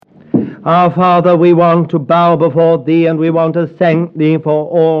Our Father, we want to bow before Thee, and we want to thank Thee for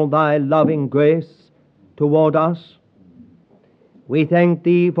all Thy loving grace toward us. We thank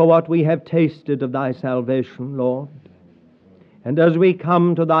Thee for what we have tasted of Thy salvation, Lord. And as we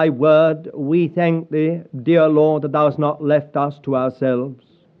come to Thy word, we thank Thee, dear Lord, that Thou hast not left us to ourselves,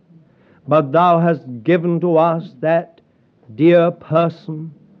 but Thou hast given to us that dear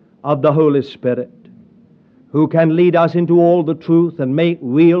person of the Holy Spirit, who can lead us into all the truth and make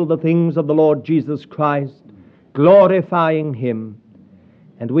real the things of the Lord Jesus Christ, glorifying Him.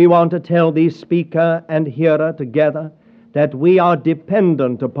 And we want to tell Thee, speaker and hearer together, that we are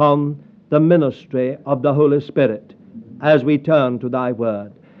dependent upon the ministry of the Holy Spirit as we turn to Thy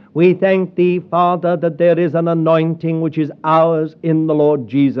word. We thank Thee, Father, that there is an anointing which is ours in the Lord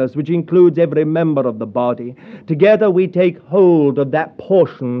Jesus, which includes every member of the body. Together we take hold of that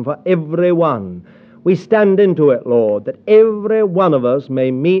portion for every one. We stand into it, Lord, that every one of us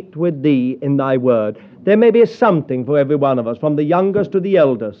may meet with Thee in Thy word. There may be something for every one of us, from the youngest to the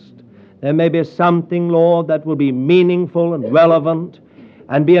eldest. There may be something, Lord, that will be meaningful and relevant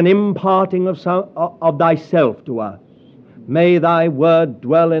and be an imparting of Thyself to us. May Thy word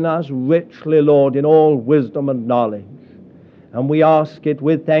dwell in us richly, Lord, in all wisdom and knowledge. And we ask it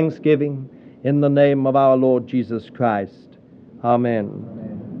with thanksgiving in the name of our Lord Jesus Christ. Amen.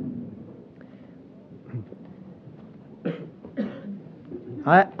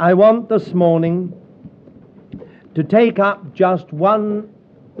 I want this morning to take up just one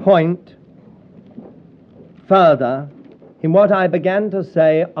point further in what I began to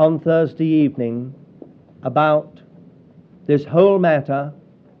say on Thursday evening about this whole matter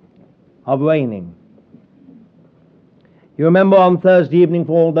of reigning. You remember on Thursday evening,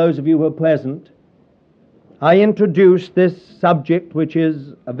 for all those of you who were present, I introduced this subject, which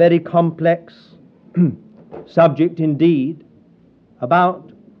is a very complex subject indeed,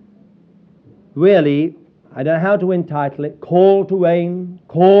 about, really, I don't know how to entitle it, call to reign,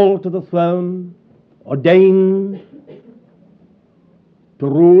 call to the throne, ordained to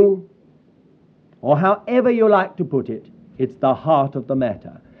rule, or however you like to put it. It's the heart of the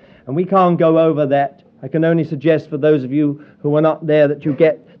matter. And we can't go over that. I can only suggest for those of you who were not there that you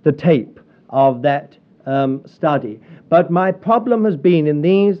get the tape of that study. But my problem has been in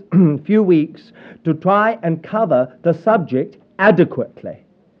these few weeks to try and cover the subject adequately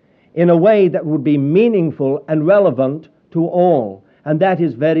in a way that would be meaningful and relevant to all. And that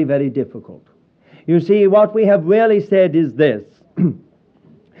is very, very difficult. You see, what we have really said is this,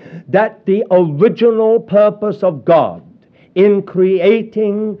 that the original purpose of God in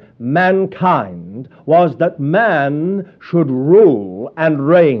creating mankind was that man should rule and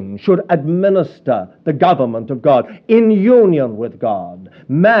reign, should administer the government of God in union with God.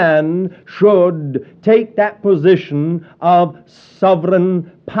 Man should take that position of sovereign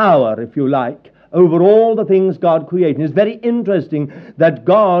power, if you like, over all the things God created. It's very interesting that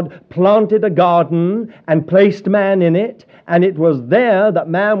God planted a garden and placed man in it, and it was there that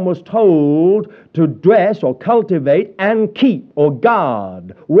man was told to dress or cultivate and keep or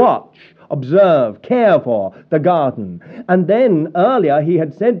guard, watch, observe, care for the garden. And then earlier he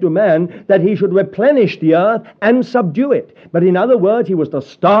had said to man that he should replenish the earth and subdue it. But in other words, he was to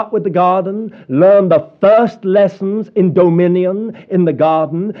start with the garden, learn the first lessons in dominion in the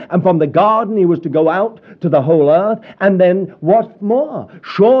garden, and from the garden he was to go out to the whole earth. And then what more?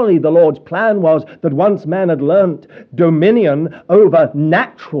 Surely the Lord's plan was that once man had learnt dominion over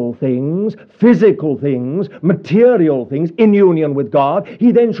natural things, physical things, material things in union with God,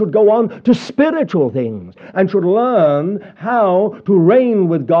 he then should go on to spiritual things and should learn how to reign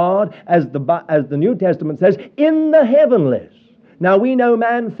with God, as the New Testament says, in the heavenlies. Now we know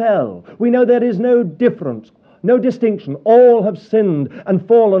man fell. We know there is no difference, no distinction. All have sinned and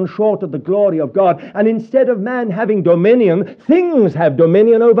fallen short of the glory of God. And instead of man having dominion, things have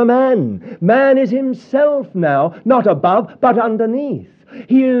dominion over man. Man is himself now, not above, but underneath.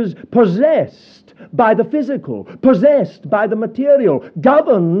 He is possessed by the physical, possessed by the material,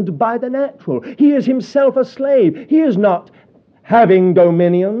 governed by the natural. He is himself a slave. He is not having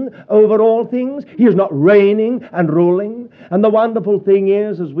dominion over all things. He is not reigning and ruling. And the wonderful thing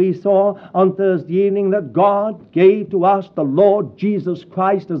is, as we saw on Thursday evening, that God gave to us the Lord Jesus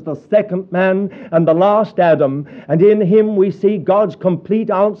Christ as the second man and the last Adam. And in him we see God's complete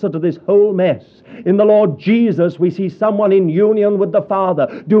answer to this whole mess. In the Lord Jesus we see someone in union with the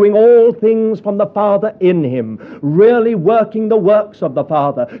Father, doing all things from the Father in him, really working the works of the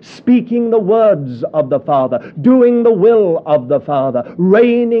Father, speaking the words of the Father, doing the will of the Father,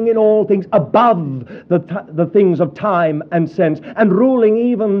 reigning in all things above the things of time and sense, and ruling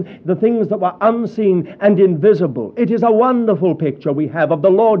even the things that were unseen and invisible. It is a wonderful picture we have of the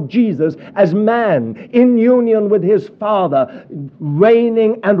Lord Jesus as man in union with his Father,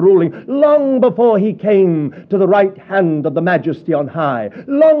 reigning and ruling long before he came to the right hand of the Majesty on high,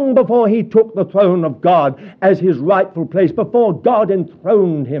 long before he took the throne of God as his rightful place, before God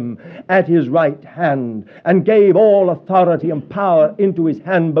enthroned him at his right hand and gave all authority and power into his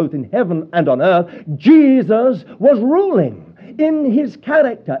hand both in heaven and on earth. Jesus was ruling in his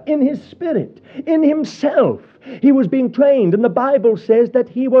character, in his spirit, in himself. He was being trained, and the Bible says that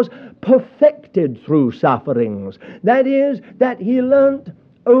he was perfected through sufferings. That is, that he learnt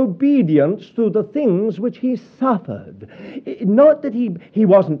obedience through the things which he suffered. Not that he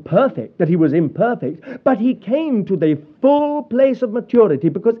wasn't perfect, that he was imperfect, but he came to the full place of maturity,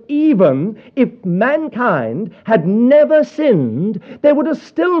 because even if mankind had never sinned, there would have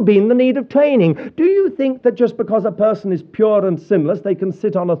still been the need of training. Do you think that just because a person is pure and sinless, they can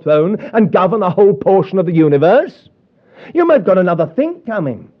sit on a throne and govern a whole portion of the universe? You might have got another think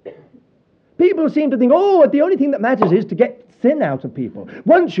coming. People seem to think, the only thing that matters is to get sin out of people.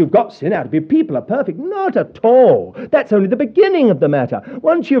 Once you've got sin out of you, people are perfect. Not at all. That's only the beginning of the matter.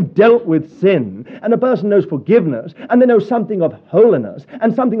 Once you've dealt with sin, and a person knows forgiveness, and they know something of holiness,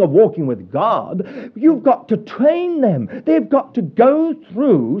 and something of walking with God, you've got to train them. They've got to go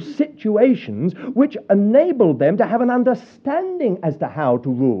through situations which enable them to have an understanding as to how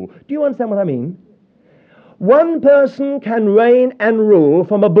to rule. Do you understand what I mean? One person can reign and rule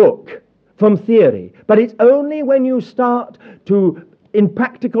from a book, from theory, but it's only when you start to, in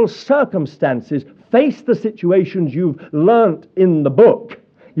practical circumstances, face the situations you've learnt in the book.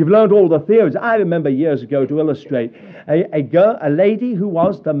 You've learned all the theories. I remember years ago, to illustrate, a lady who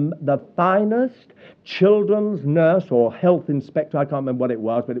was the finest children's nurse or health inspector, I can't remember what it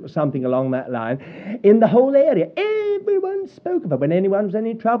was, but it was something along that line, in the whole area. Everyone spoke of her. When anyone was in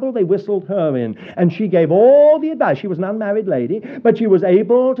any trouble, they whistled her in. And she gave all the advice. She was an unmarried lady, but she was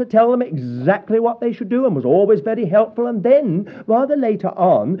able to tell them exactly what they should do and was always very helpful. And then, rather later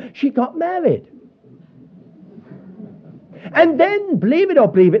on, she got married. And then, believe it or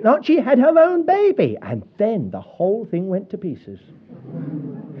believe it not, she had her own baby. And then the whole thing went to pieces.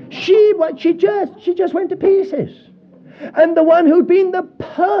 She just went to pieces. And the one who'd been the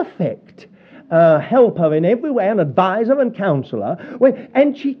perfect helper in every way, an advisor and counselor,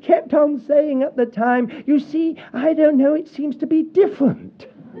 and she kept on saying at the time, you see, I don't know, it seems to be different.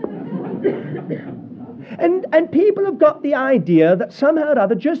 And people have got the idea that somehow or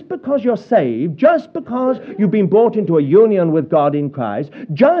other, just because you're saved, just because you've been brought into a union with God in Christ,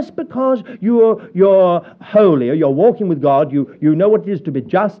 just because you're holy, or you're walking with God, you know what it is to be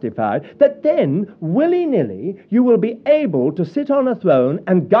justified, that then, willy-nilly, you will be able to sit on a throne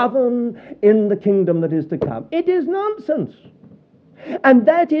and govern in the kingdom that is to come. It is nonsense. And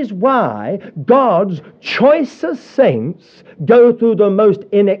that is why God's choicest saints go through the most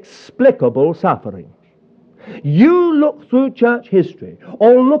inexplicable suffering. You look through church history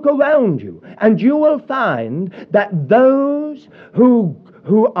or look around you, and you will find that those who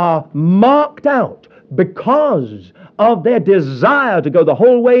are marked out because of their desire to go the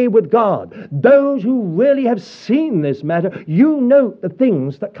whole way with God, those who really have seen this matter, you note the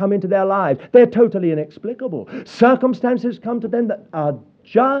things that come into their lives. They're totally inexplicable. Circumstances come to them that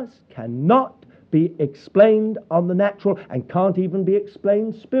just cannot be explained on the natural and can't even be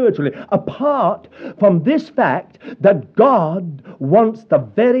explained spiritually, apart from this fact that God wants the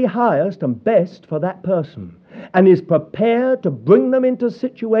very highest and best for that person, and is prepared to bring them into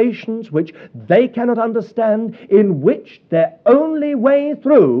situations which they cannot understand, in which their only way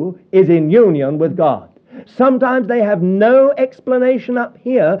through is in union with God. Sometimes they have no explanation up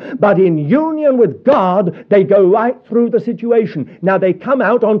here, but in union with God, they go right through the situation. Now they come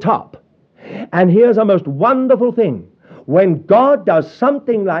out on top. And here's a most wonderful thing. When God does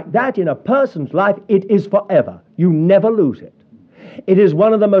something like that in a person's life, it is forever. You never lose it. It is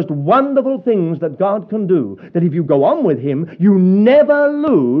one of the most wonderful things that God can do, that if you go on with Him, you never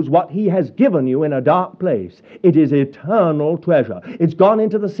lose what He has given you in a dark place. It is eternal treasure. It's gone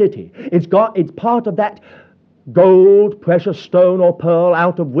into the city. It's part of that gold, precious stone or pearl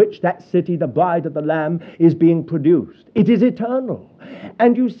out of which that city, the bride of the Lamb, is being produced. It is eternal.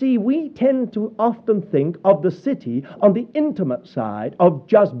 And you see, we tend to often think of the city on the intimate side of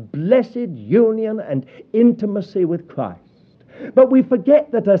just blessed union and intimacy with Christ. But we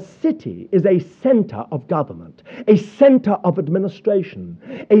forget that a city is a center of government, a center of administration,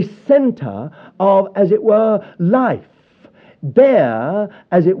 a center of, as it were, life. There,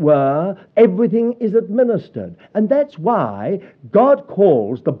 as it were, everything is administered. And that's why God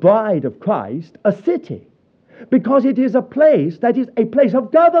calls the bride of Christ a city, because it is a place that is a place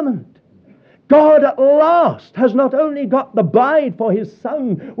of government. God at last has not only got the bride for his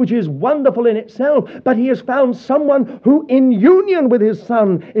Son, which is wonderful in itself, but he has found someone who in union with his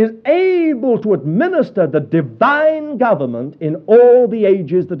Son is able to administer the divine government in all the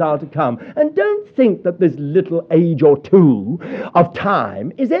ages that are to come. And don't think that this little age or two of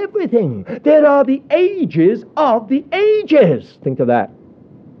time is everything. There are the ages of the ages. Think of that.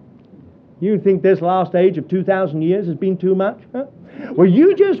 You think this last age of 2,000 years has been too much? Huh? Well,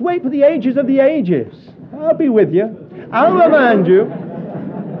 you just wait for the ages of the ages. I'll be with you. I'll remind you.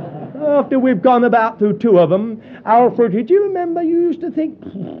 After we've gone about through two of them, Alfred, do you remember you used to think,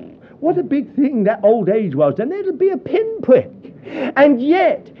 what a big thing that old age was, and it'll be a pinprick. And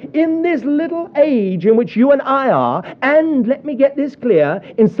yet, in this little age in which you and I are, and let me get this clear,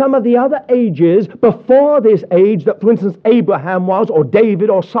 in some of the other ages before this age that, for instance, Abraham was, or David,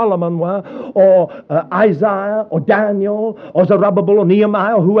 or Solomon were, or Isaiah, or Daniel, or Zerubbabel, or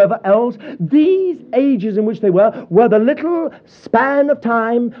Nehemiah, or whoever else, these ages in which they were the little span of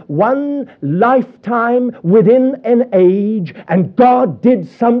time, one lifetime within an age, and God did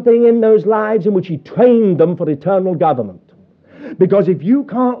something in those lives in which he trained them for eternal government. Because if you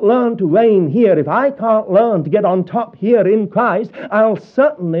can't learn to reign here, if I can't learn to get on top here in Christ, I'll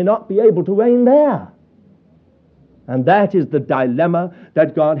certainly not be able to reign there. And that is the dilemma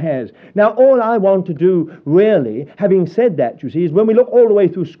that God has. Now, all I want to do, really, having said that, you see, is when we look all the way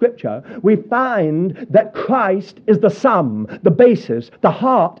through Scripture, we find that Christ is the sum, the basis, the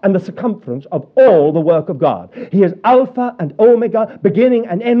heart, and the circumference of all the work of God. He is Alpha and Omega, beginning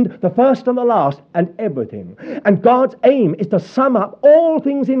and end, the first and the last, and everything. And God's aim is to sum up all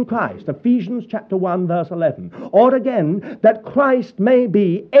things in Christ, Ephesians chapter 1, verse 11. Or again, that Christ may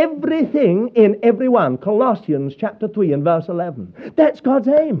be everything in everyone, Colossians chapter 3 and verse 11. That's God's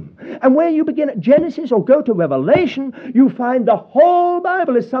aim. And where you begin at Genesis or go to Revelation, you find the whole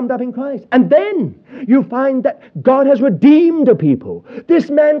Bible is summed up in Christ. And then you find that God has redeemed a people.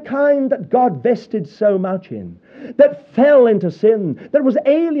 This mankind that God vested so much in, that fell into sin, that was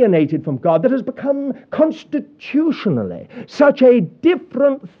alienated from God, that has become constitutionally such a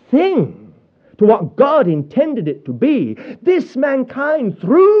different thing to what God intended it to be. This mankind,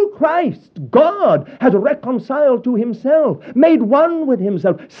 through Christ, God has reconciled to himself, made one with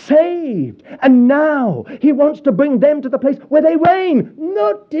himself, saved. And now he wants to bring them to the place where they reign,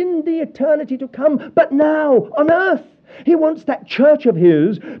 not in the eternity to come, but now on earth. He wants that church of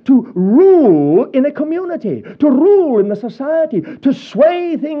his to rule in a community, to rule in the society, to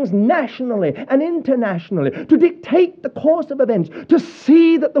sway things nationally and internationally, to dictate the course of events, to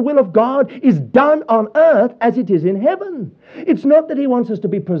see that the will of God is done on earth as it is in heaven. It's not that he wants us to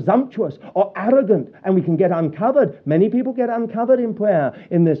be presumptuous or arrogant and we can get uncovered. Many people get uncovered in prayer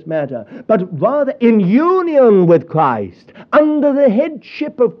in this matter. But rather in union with Christ, under the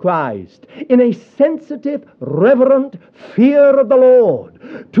headship of Christ, in a sensitive, reverent fear of the Lord,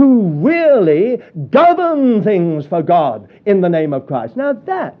 to really govern things for God in the name of Christ. Now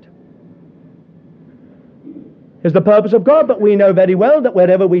that is the purpose of God, but we know very well that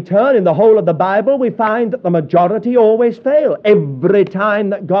wherever we turn in the whole of the Bible, we find that the majority always fail. Every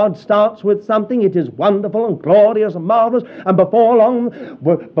time that God starts with something, it is wonderful and glorious and marvelous, and before long,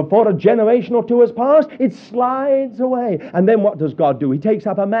 before a generation or two has passed, it slides away. And then what does God do? He takes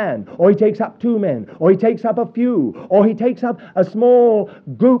up a man, or he takes up two men, or he takes up a few, or he takes up a small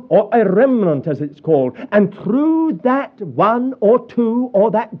group, or a remnant as it's called, and through that one or two,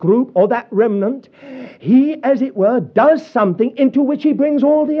 or that group, or that remnant, he, as it were, does something into which he brings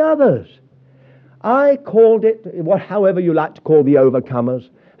all the others. I called it, however you like to call the overcomers,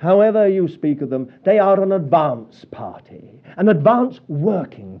 however you speak of them, they are an advance party, an advance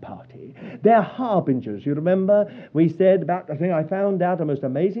working party. They're harbingers. You remember we said about the thing, I found out a most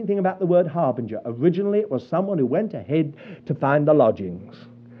amazing thing about the word harbinger. Originally it was someone who went ahead to find the lodgings.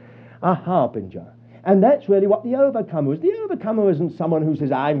 A harbinger. And that's really what the overcomer is. The overcomer isn't someone who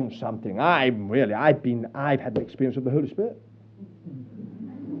says, I'm something. I've had an experience with the Holy Spirit.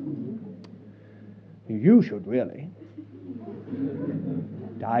 You should really.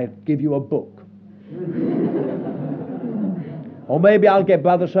 I'll give you a book. Or maybe I'll get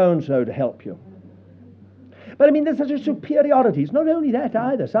Brother so-and-so to help you. But I mean, there's such a superiority. It's not only that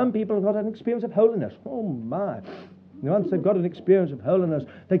either. Some people have got an experience of holiness. Oh my. Once they've got an experience of holiness,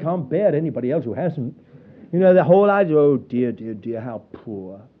 they can't bear anybody else who hasn't. You know, the whole idea, oh dear, dear, dear, how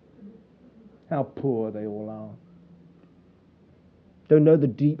poor. How poor they all are. Don't know the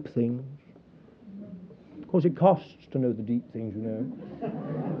deep things. course, it costs to know the deep things, you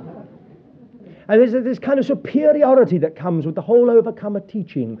know. And there's this kind of superiority that comes with the whole overcomer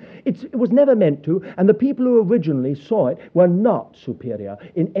teaching. It was never meant to, and the people who originally saw it were not superior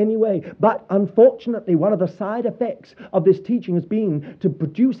in any way. But unfortunately, one of the side effects of this teaching has been to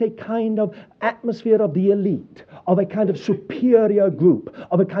produce a kind of atmosphere of the elite, of a kind of superior group,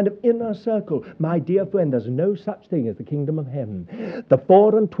 of a kind of inner circle. My dear friend, there's no such thing as the kingdom of heaven. The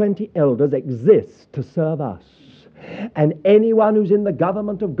 24 elders exist to serve us. And anyone who's in the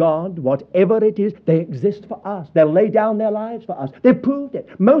government of God, whatever it is, they exist for us. They'll lay down their lives for us. They've proved it.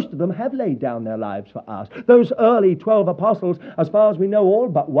 Most of them have laid down their lives for us. Those early 12 apostles, as far as we know, all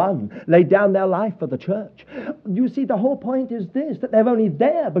but one, laid down their life for the church. You see, the whole point is this, that they're only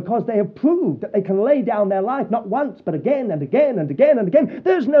there because they have proved that they can lay down their life, not once, but again and again and again and again.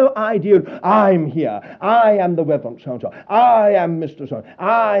 There's no idea, I'm here, I am the Reverend so-and-so, I am Mr. So,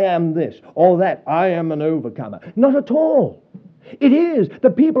 I am this or that, I am an overcomer. Not at all. It is the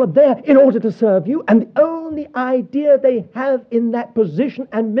people are there in order to serve you, and the only idea they have in that position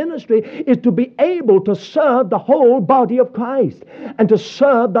and ministry is to be able to serve the whole body of Christ and to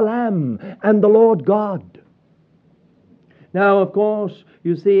serve the Lamb and the Lord God. Now, of course,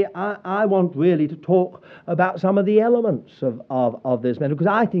 you see, I want really to talk about some of the elements of this matter, because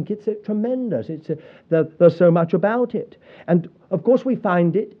I think it's tremendous. There's so much about it. And, of course, we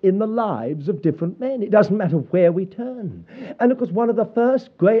find it in the lives of different men. It doesn't matter where we turn. And, of course, one of the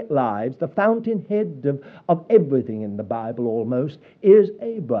first great lives, the fountainhead of everything in the Bible almost, is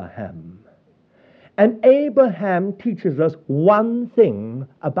Abraham. And Abraham teaches us one thing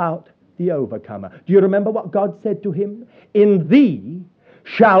about the overcomer. Do you remember what God said to him? In thee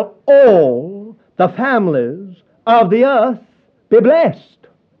shall all the families of the earth be blessed.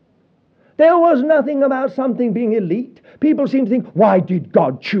 There was nothing about something being elite. People seem to think, why did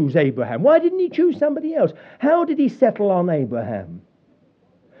God choose Abraham? Why didn't he choose somebody else? How did he settle on Abraham?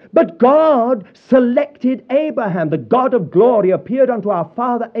 But God selected Abraham. The God of glory appeared unto our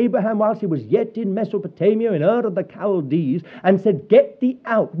father Abraham whilst he was yet in Mesopotamia in Ur of the Chaldees and said, get thee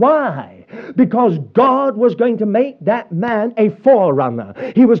out. Why? Because God was going to make that man a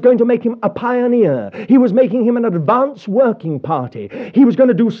forerunner. He was going to make him a pioneer. He was making him an advance working party. He was going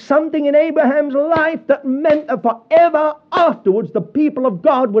to do something in Abraham's life that meant that forever afterwards the people of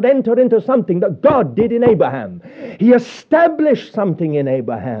God would enter into something that God did in Abraham. He established something in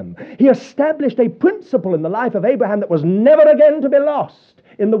Abraham. He established a principle in the life of Abraham that was never again to be lost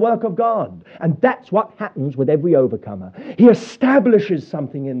in the work of God. And that's what happens with every overcomer. He establishes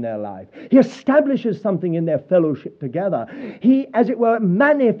something in their life. He establishes something in their fellowship together. He, as it were,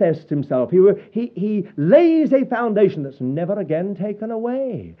 manifests himself. He lays a foundation that's never again taken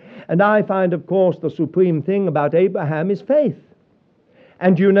away. And I find, of course, the supreme thing about Abraham is faith.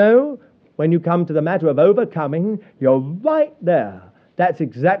 And you know, when you come to the matter of overcoming, you're right there. That's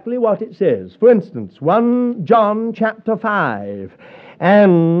exactly what it says. For instance, 1 John chapter 5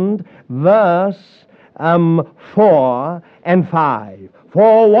 and verse 4 and 5.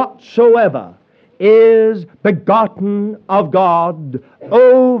 For whatsoever is begotten of God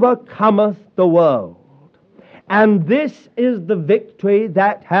overcometh the world. And this is the victory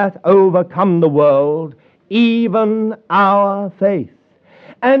that hath overcome the world, even our faith.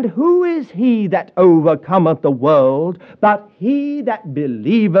 And who is he that overcometh the world, but he that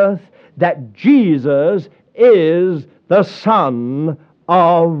believeth that Jesus is the Son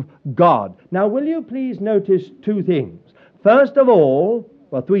of God? Now, will you please notice two things? First of all,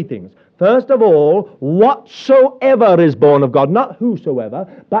 well, three things. First of all, whatsoever is born of God, not whosoever,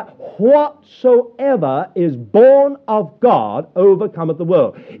 but whatsoever is born of God overcometh the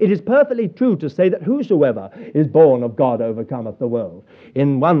world. It is perfectly true to say that whosoever is born of God overcometh the world,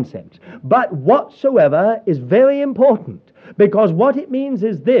 in one sense. But whatsoever is very important, because what it means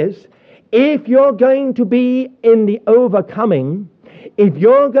is this: if you're going to be in the overcoming, if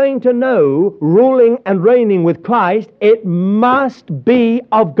you're going to know ruling and reigning with Christ, it must be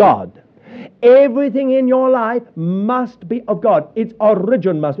of God. Everything in your life must be of God. Its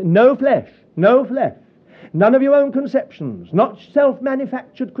origin must be. No flesh, no flesh. None of your own conceptions, not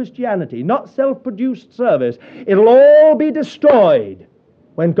self-manufactured Christianity, not self-produced service. It'll all be destroyed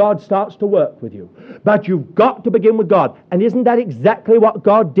when God starts to work with you. But you've got to begin with God. And isn't that exactly what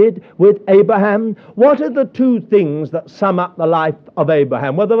God did with Abraham? What are the two things that sum up the life of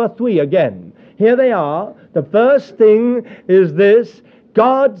Abraham? Well, there are three again. Here they are. The first thing is this: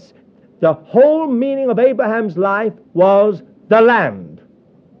 the whole meaning of Abraham's life was the land.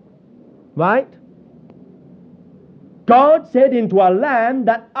 Right? God said, into a land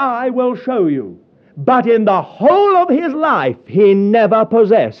that I will show you. But in the whole of his life, he never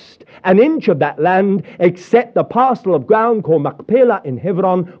possessed an inch of that land except the parcel of ground called Machpelah in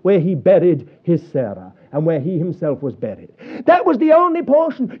Hebron, where he buried his Sarah and where he himself was buried. That was the only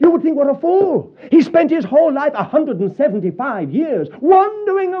portion. You would think, what a fool. He spent his whole life, 175 years,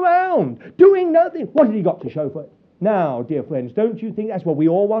 wandering around, doing nothing. What had he got to show for it? Now, dear friends, don't you think that's what we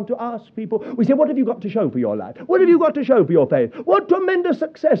all want to ask people? We say, what have you got to show for your life? What have you got to show for your faith? What tremendous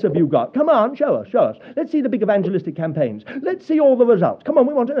success have you got? Come on, show us, show us. Let's see the big evangelistic campaigns. Let's see all the results. Come on,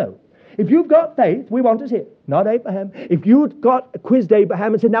 we want to know. If you've got faith, we want to see it. Not Abraham. If you'd quizzed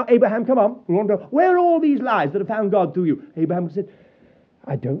Abraham and said, now, Abraham, come on, we want to know, where are all these lives that have found God through you? Abraham would have said,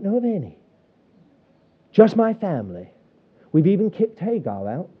 I don't know of any. Just my family. We've even kicked Hagar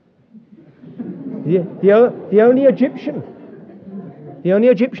out. The only Egyptian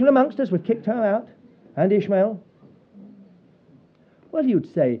amongst us, we've kicked her out, and Ishmael. Well,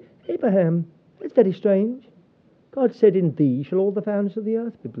 you'd say, Abraham, it's very strange. God said, in thee shall all the families of the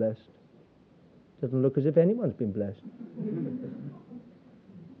earth be blessed. Doesn't look as if anyone's been blessed.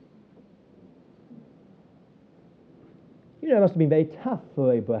 You know, it must have been very tough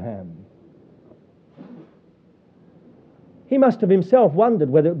for Abraham. He must have himself wondered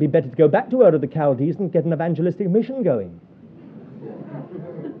whether it would be better to go back to Ur of the Chaldees and get an evangelistic mission going.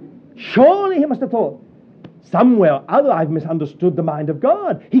 Surely he must have thought, somewhere or other I've misunderstood the mind of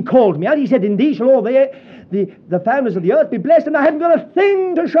God. He called me out. He said, in thee shall all the families of the earth be blessed, and I haven't got a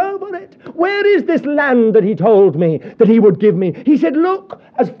thing to show for it. Where is this land that he told me that he would give me? He said, look,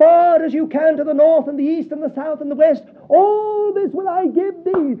 as far as you can to the north and the east and the south and the west, all this will I give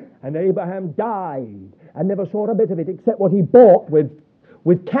thee. And Abraham died and never saw a bit of it except what he bought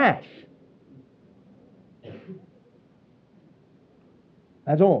with cash.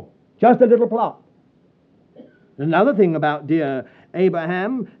 That's all. Just a little plot. Another thing about dear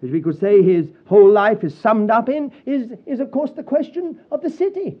Abraham, as we could say his whole life is summed up in, is of course the question of the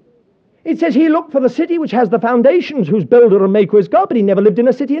city. It says he looked for the city which has the foundations, whose builder and maker is God, but he never lived in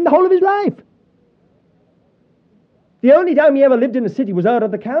a city in the whole of his life. The only time he ever lived in a city was Ur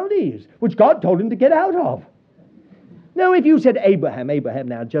of the Chaldees, which God told him to get out of. Now, if you said, Abraham,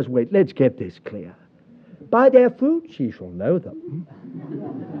 now just wait, let's get this clear. By their fruits ye shall know them.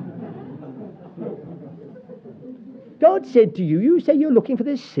 God said to you, you say you're looking for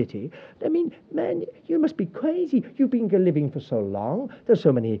this city. I mean, man, you must be crazy. You've been living for so long. There's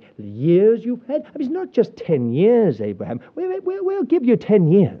so many years you've had. I mean, it's not just 10 years, Abraham. We'll give you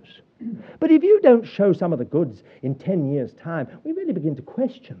 10 years. But if you don't show some of the goods in 10 years' time, we really begin to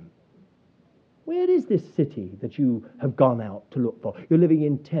question. Where is this city that you have gone out to look for? You're living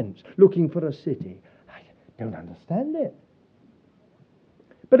in tents, looking for a city. I don't understand it.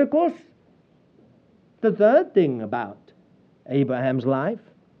 But of course, the third thing about Abraham's life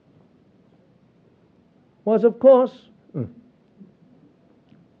was, of course,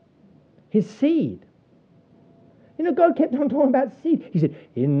 his seed. You know, God kept on talking about seed. He said,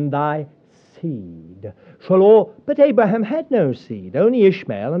 in thy seed shall all... But Abraham had no seed, only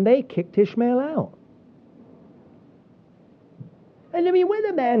Ishmael, and they kicked Ishmael out. And I mean, when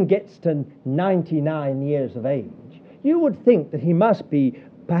a man gets to 99 years of age, you would think that he must be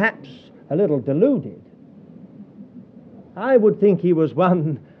perhaps a little deluded. I would think he was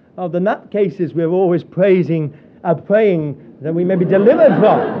one of the nutcases we're always praying that we may be delivered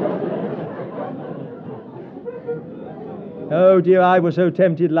from. Oh dear, I was so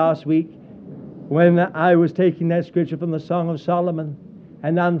tempted last week when I was taking that scripture from the Song of Solomon,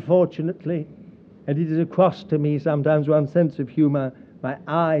 and unfortunately, and it is a cross to me sometimes, one sense of humor, my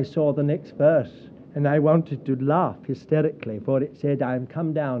eye saw the next verse, and I wanted to laugh hysterically, for it said, I am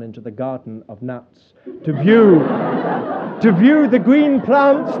come down into the garden of nuts to view the green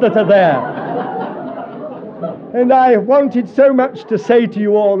plants that are there. And I wanted so much to say to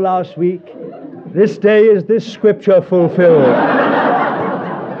you all last week, this day is this scripture fulfilled.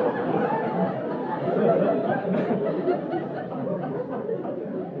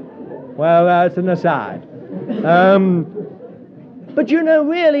 Well, that's an aside. But you know,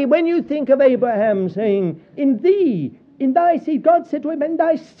 really, when you think of Abraham saying, in thee, in thy seed, God said to him, in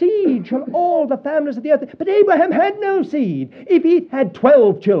thy seed shall all the families of the earth. But Abraham had no seed. If he'd had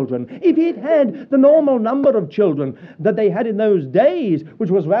 12 children, if he'd had the normal number of children that they had in those days,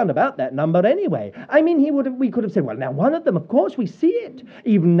 which was round about that number anyway, I mean, we could have said, well, now one of them, of course, we see it.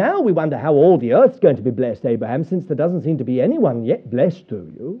 Even now we wonder how all the earth's going to be blessed, Abraham, since there doesn't seem to be anyone yet blessed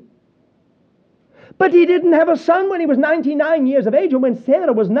through you. But he didn't have a son when he was 99 years of age and when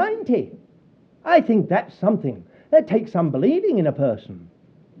Sarah was 90. I think that's something. That takes some believing in a person.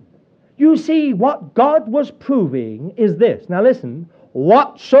 You see, what God was proving is this. Now listen.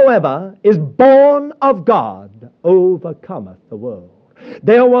 Whatsoever is born of God overcometh the world.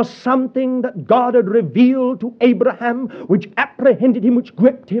 There was something that God had revealed to Abraham which apprehended him, which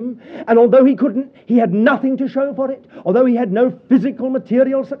gripped him. And although he had nothing to show for it, although he had no physical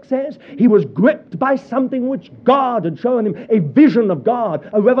material success, he was gripped by something which God had shown him, a vision of God,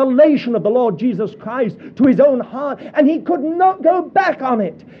 a revelation of the Lord Jesus Christ to his own heart. And he could not go back on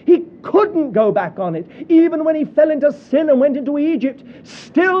it. He couldn't go back on it. Even when he fell into sin and went into Egypt,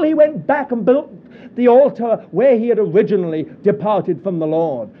 still he went back and built the altar where he had originally departed from the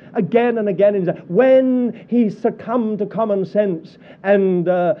Lord. Again and again, when he succumbed to common sense and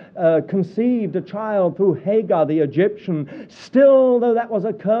conceived a child through Hagar the Egyptian, still, though that was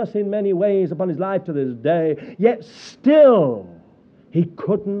a curse in many ways upon his life to this day, yet still he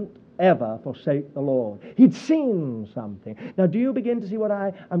couldn't ever forsake the Lord. He'd seen something. Now, do you begin to see what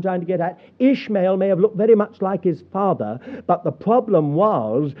I'm trying to get at? Ishmael may have looked very much like his father, but the problem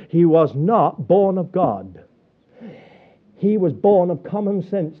was he was not born of God. He was born of common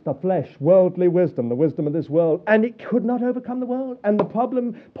sense, the flesh, worldly wisdom, the wisdom of this world, and it could not overcome the world. And the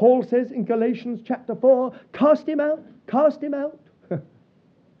problem, Paul says in Galatians chapter 4, cast him out, cast him out.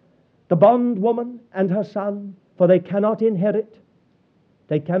 The bondwoman and her son, for they cannot inherit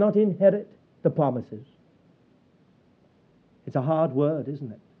the promises. It's a hard word, isn't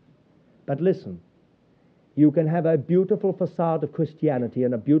it? But listen, you can have a beautiful facade of Christianity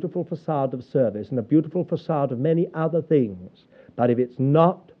and a beautiful facade of service and a beautiful facade of many other things, but if it's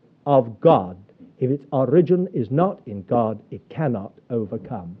not of God, if its origin is not in God, it cannot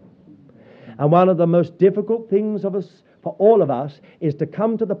overcome. And one of the most difficult things for all of us is to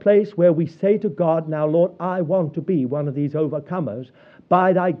come to the place where we say to God, now Lord, I want to be one of these overcomers.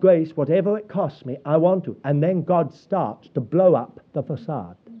 By thy grace, whatever it costs me, I want to. And then God starts to blow up the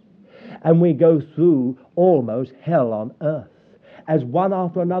facade. And we go through almost hell on earth. As one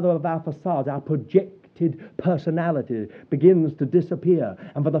after another of our facades, our projected personality begins to disappear.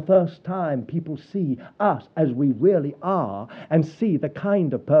 And for the first time, people see us as we really are and see the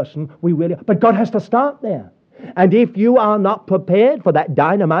kind of person we really are. But God has to start there. And if you are not prepared for that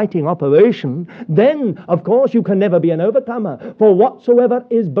dynamiting operation, then, of course, you can never be an overcomer. For whatsoever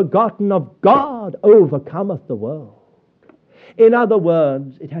is begotten of God overcometh the world. In other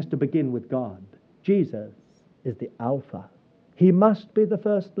words, it has to begin with God. Jesus is the Alpha. He must be the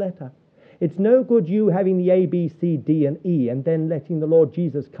first letter. It's no good you having the A, B, C, D, and E and then letting the Lord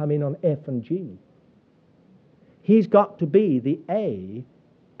Jesus come in on F and G. He's got to be the A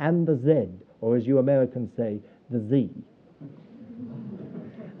and the Z, or as you Americans say, the Z.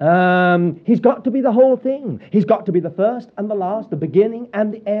 He's got to be the whole thing. He's got to be the first and the last, the beginning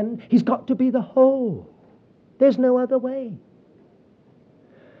and the end. He's got to be the whole. There's no other way.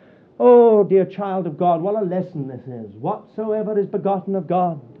 Oh, dear child of God, what a lesson this is. Whatsoever is begotten of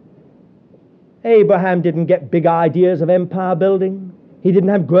God. Abraham didn't get big ideas of empire building. He didn't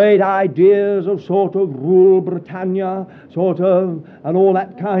have great ideas of sort of rule Britannia, and all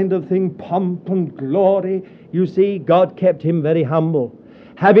that kind of thing, pomp and glory. You see, God kept him very humble.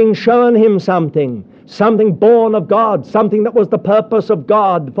 Having shown him something born of God, something that was the purpose of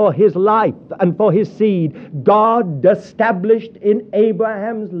God for his life and for his seed, God established in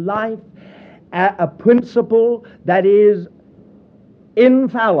Abraham's life a principle that is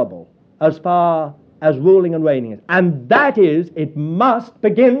infallible as far as ruling and reigning is. And that is, it must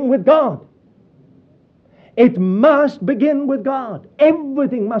begin with God. It must begin with God.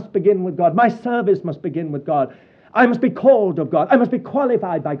 Everything must begin with God. My service must begin with God. I must be called of God. I must be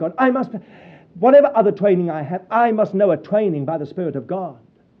qualified by God. Whatever other training I have, I must know a training by the Spirit of God.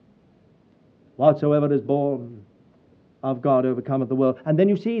 Whatsoever is born of God overcometh the world. And then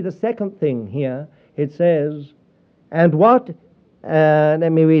you see the second thing here. It says, and what?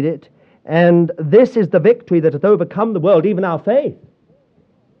 Let me read it. And this is the victory that hath overcome the world, even our faith.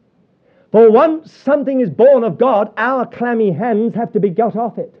 For once something is born of God, our clammy hands have to be got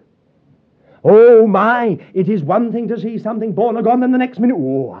off it. Oh my, it is one thing to see something born of God, and then the next minute,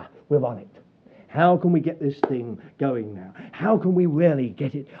 oh, we're on it. How can we get this thing going now? How can we really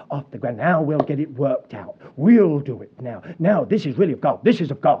get it off the ground? Now we'll get it worked out. We'll do it now. Now this is really of God. This is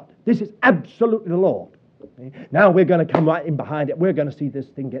of God. This is absolutely the Lord. Okay? Now we're going to come right in behind it. We're going to see this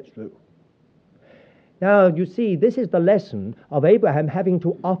thing get through. Now, you see, this is the lesson of Abraham having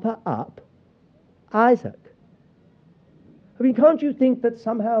to offer up Isaac. I mean, can't you think that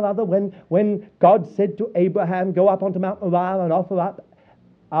somehow or other when God said to Abraham, go up onto Mount Moriah and offer up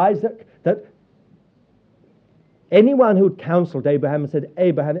Isaac, that anyone who'd counseled Abraham and said,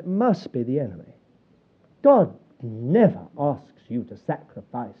 Abraham, it must be the enemy. God never asks you to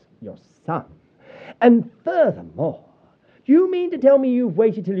sacrifice your son. And furthermore, you mean to tell me you've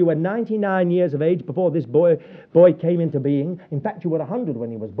waited till you were 99 years of age before this boy came into being? In fact, you were 100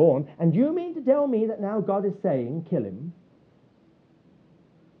 when he was born. And you mean to tell me that now God is saying, kill him?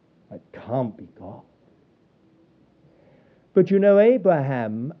 That can't be God. But you know,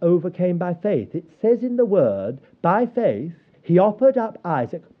 Abraham overcame by faith. It says in the Word, by faith, he offered up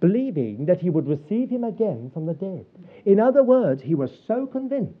Isaac, believing that he would receive him again from the dead. In other words, he was so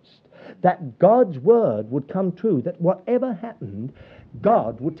convinced that God's word would come true, that whatever happened,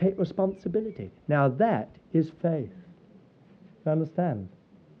 God would take responsibility. Now that is faith. You understand?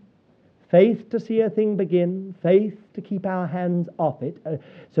 Faith to see a thing begin, faith to keep our hands off it,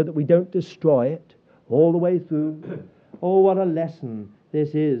 so that we don't destroy it all the way through. Oh, what a lesson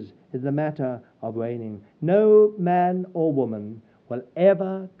this is in the matter of reigning. No man or woman will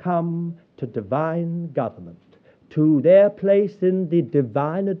ever come to divine government, to their place in the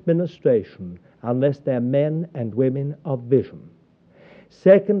divine administration, unless they're men and women of vision.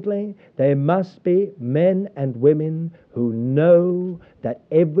 Secondly, they must be men and women who know that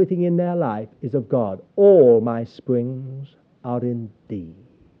everything in their life is of God. All my springs are in thee.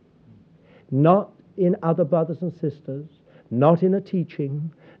 Not in other brothers and sisters, not in a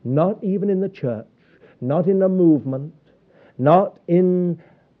teaching, not even in the church, not in a movement, not in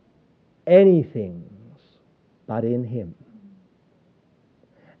anything, but in him.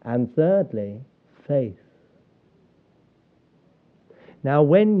 And thirdly, faith. Now,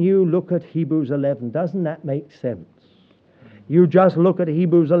 when you look at Hebrews 11, doesn't that make sense? You just look at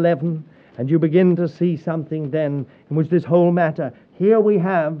Hebrews 11 and you begin to see something then in which this whole matter, here we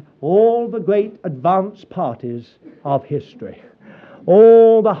have all the great advanced parties of history.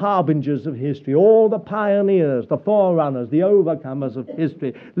 All the harbingers of history, all the pioneers, the forerunners, the overcomers of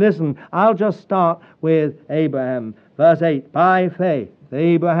history. Listen, I'll just start with Abraham. Verse 8, by faith,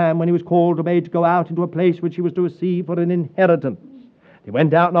 Abraham, when he was called to be to go out into a place which he was to receive for an inheritance, he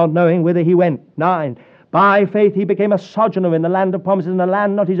went out not knowing whither he went. 9, by faith he became a sojourner in the land of promises, in a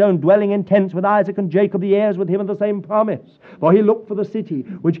land not his own, dwelling in tents with Isaac and Jacob, the heirs with him of the same promise. For he looked for the city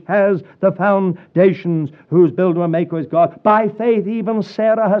which has the foundations, whose builder and maker is God. By faith even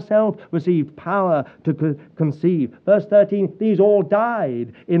Sarah herself received power to conceive. Verse 13, these all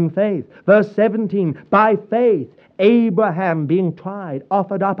died in faith. Verse 17, by faith Abraham, being tried,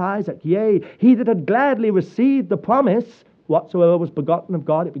 offered up Isaac. Yea, he that had gladly received the promise, whatsoever was begotten of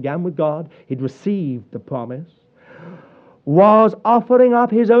God, it began with God, he'd received the promise, was offering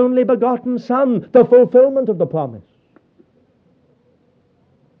up his only begotten son, the fulfillment of the promise.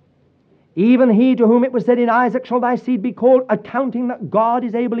 Even he to whom it was said, in Isaac shall thy seed be called, accounting that God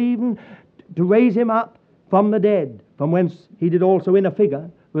is able even to raise him up from the dead, from whence he did also in a figure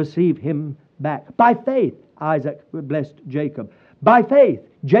receive him back. By faith Isaac blessed Jacob. By faith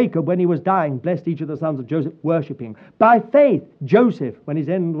Jacob, when he was dying, blessed each of the sons of Joseph, worshipping. By faith Joseph, when his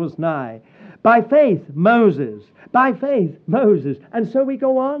end was nigh. By faith Moses. By faith Moses. And so we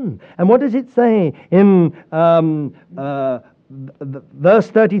go on. And what does it say in verse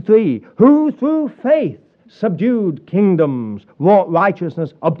 33? Who through faith subdued kingdoms, wrought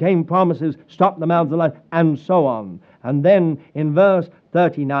righteousness, obtained promises, stopped the mouths of life, and so on. And then in verse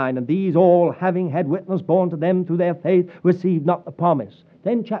 39, and these all, having had witness borne to them through their faith, received not the promise.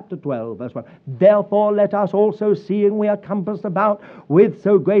 Then chapter 12, verse 1. Therefore let us also, seeing we are compassed about with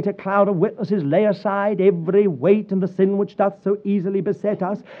so great a cloud of witnesses, lay aside every weight and the sin which doth so easily beset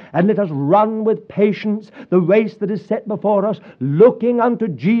us, and let us run with patience the race that is set before us, looking unto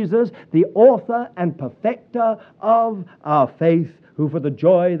Jesus, the author and perfecter of our faith, who for the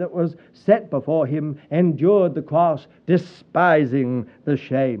joy that was set before him endured the cross, despising the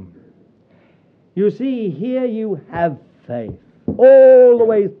shame. You see, here you have faith. All the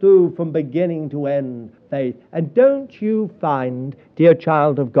way through, from beginning to end, faith. And don't you find, dear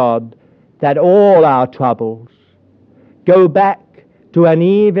child of God, that all our troubles go back to an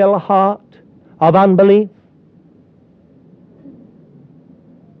evil heart of unbelief?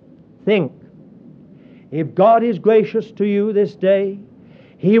 Think. If God is gracious to you this day,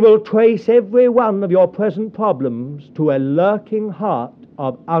 he will trace every one of your present problems to a lurking heart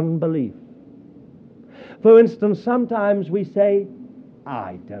of unbelief. For instance, sometimes we say,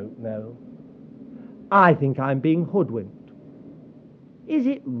 I don't know. I think I'm being hoodwinked. Is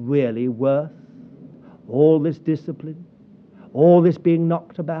it really worth all this discipline? All this being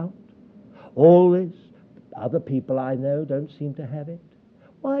knocked about? All this? Other people I know don't seem to have it.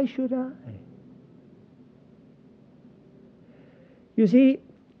 Why should I? You see,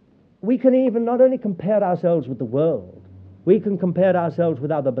 we can even not only compare ourselves with the world, we can compare ourselves with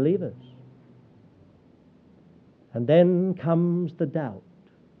other believers. And then comes the doubt.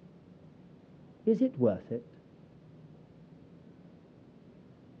 Is it worth it?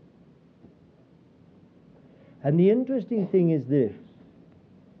 And the interesting thing is this,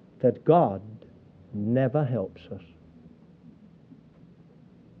 that God never helps us.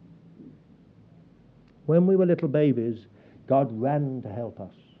 When we were little babies, God ran to help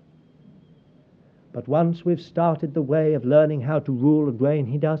us. But once we've started the way of learning how to rule and reign,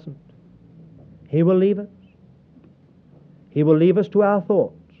 He doesn't. He will leave us. He will leave us to our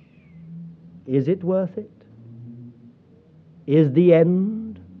thoughts. Is it worth it? Is the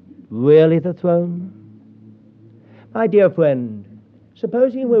end really the throne? My dear friend,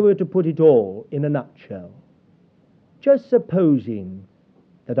 supposing we were to put it all in a nutshell, just supposing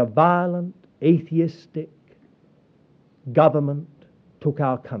that a violent, atheistic government took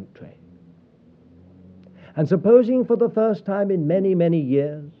our country, and supposing for the first time in many, many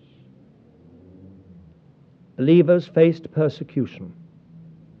years, believers faced persecution,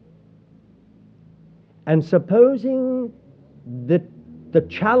 and supposing that the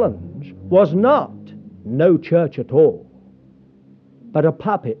challenge was not no church at all, but a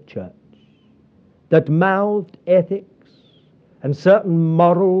puppet church that mouthed ethics and certain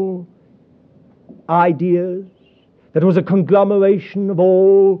moral ideas, that was a conglomeration of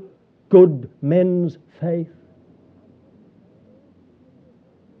all good men's faith,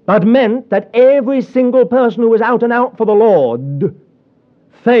 but meant that every single person who was out and out for the Lord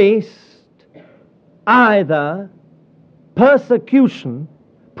faced either persecution,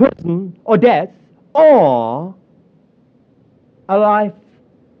 prison, or death, or a life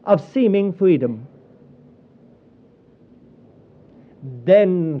of seeming freedom.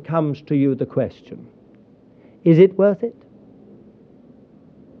 Then comes to you the question, is it worth it?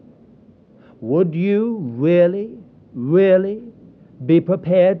 Would you really, really be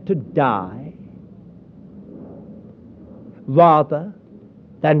prepared to die rather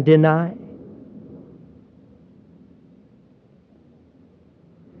than deny?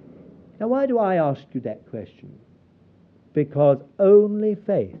 Now, why do I ask you that question? Because only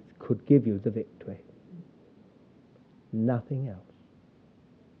faith could give you the victory. Nothing else.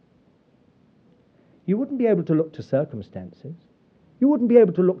 You wouldn't be able to look to circumstances. You wouldn't be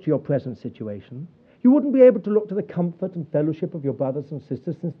able to look to your present situation. You wouldn't be able to look to the comfort and fellowship of your brothers and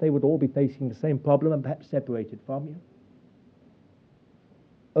sisters, since they would all be facing the same problem and perhaps separated from you.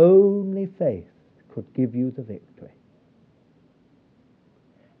 Only faith could give you the victory.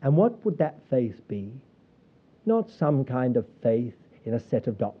 And what would that faith be? Not some kind of faith in a set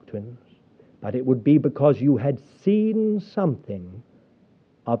of doctrines, but it would be because you had seen something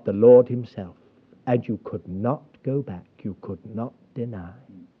of the Lord Himself, and you could not go back, you could not deny.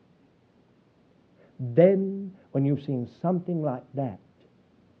 Then, when you've seen something like that,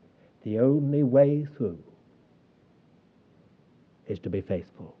 the only way through is to be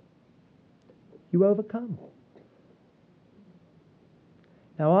faithful. You overcome.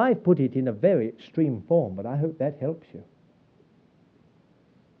 Now, I've put it in a very extreme form, but I hope that helps you.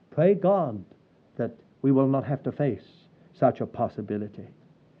 Pray God that we will not have to face such a possibility.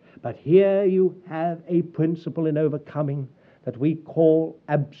 But here you have a principle in overcoming that we call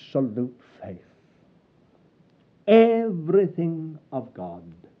absolute faith. Everything of God,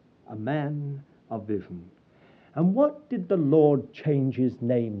 a man of vision. And what did the Lord change His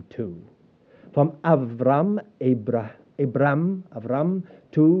name to? From Avram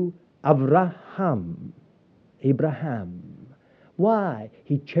to Avraham. Abraham. Why?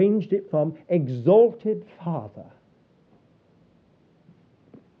 He changed it from exalted father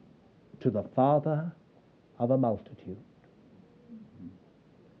to the father of a multitude.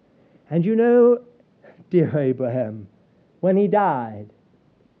 And you know, dear Abraham, when he died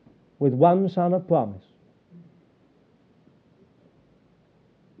with one son of promise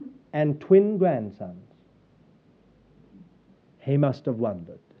and twin grandsons, he must have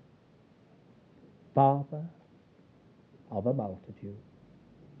wondered, father of a multitude.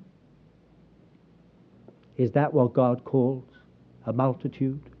 Is that what God calls a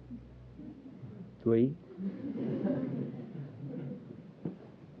multitude? 3.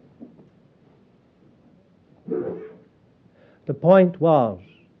 The point was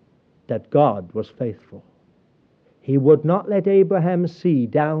that God was faithful. He would not let Abraham see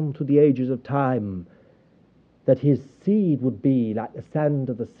down to the ages of time that his seed would be like the sand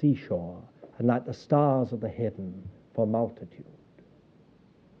of the seashore and like the stars of the heaven for multitude.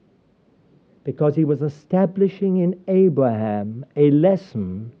 Because he was establishing in Abraham a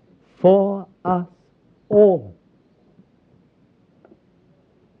lesson for us all.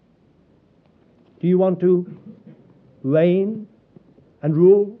 Do you want to reign and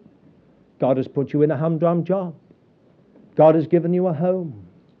rule? God has put you in a humdrum job. God has given you a home.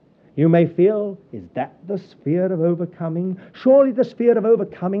 You may feel, is that the sphere of overcoming? Surely the sphere of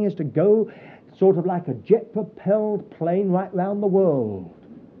overcoming is to go sort of like a jet-propelled plane right round the world,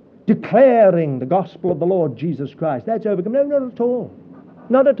 declaring the gospel of the Lord Jesus Christ. That's overcoming. No, not at all.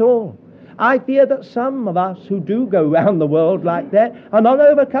 Not at all. I fear that some of us who do go round the world like that are not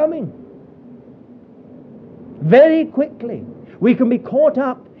overcoming. Very quickly, we can be caught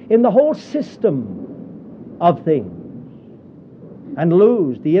up in the whole system of things and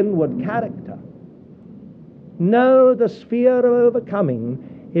lose the inward character. No, the sphere of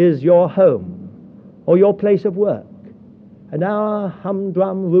overcoming is your home or your place of work and our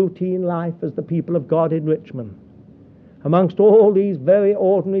humdrum routine life as the people of God in Richmond, amongst all these very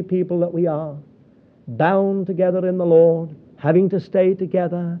ordinary people that we are, bound together in the Lord, having to stay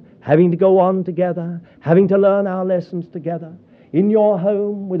together, having to go on together, having to learn our lessons together, in your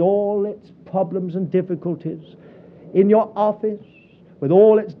home with all its problems and difficulties, in your office with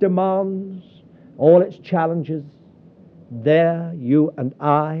all its demands, all its challenges. There you and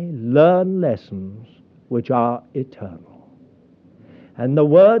I learn lessons which are eternal. And the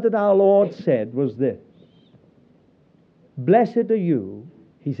word that our Lord said was this: blessed are you,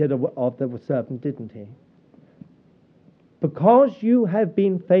 he said of the servant, didn't he? Because you have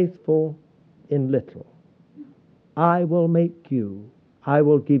been faithful in little, I will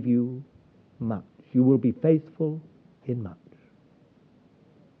give you much. You will be faithful in much.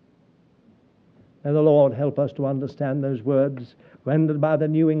 May the Lord help us to understand those words rendered by the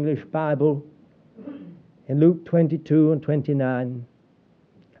New English Bible in Luke 22 and 29.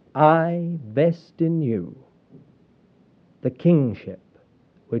 I vest in you the kingship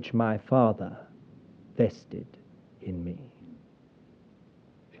which my Father vested in me.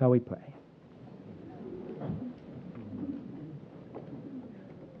 Shall we pray?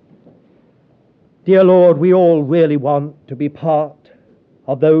 Dear Lord, we all really want to be part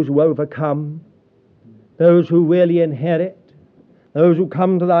of those who overcome, those who really inherit, those who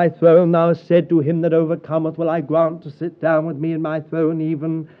come to thy throne. Thou hast said, to him that overcometh will I grant to sit down with me in my throne,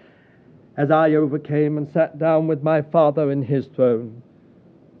 even as I overcame and sat down with my Father in his throne.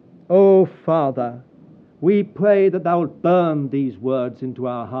 O Father, we pray that thou wilt burn these words into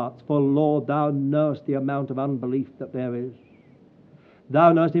our hearts, for Lord, thou knowest the amount of unbelief that there is.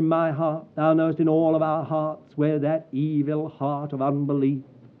 Thou knowest in my heart, thou knowest in all of our hearts where that evil heart of unbelief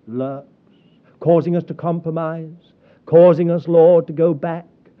lurks, causing us to compromise, causing us, Lord, to go back,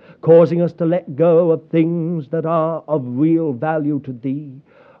 causing us to let go of things that are of real value to thee.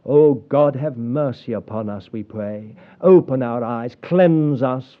 Oh God, have mercy upon us, we pray. Open our eyes, cleanse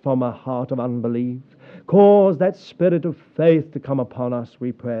us from a heart of unbelief. Cause that spirit of faith to come upon us,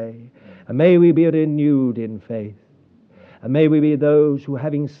 we pray. And may we be renewed in faith. And may we be those who,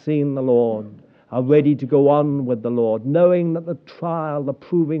 having seen the Lord, are ready to go on with the Lord, knowing that the trial, the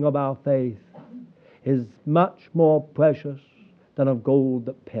proving of our faith, is much more precious than of gold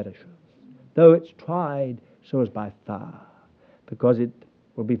that perisheth, though it's tried, so as by fire, because it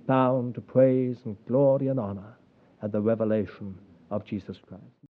will be found to praise and glory and honor at the revelation of Jesus Christ.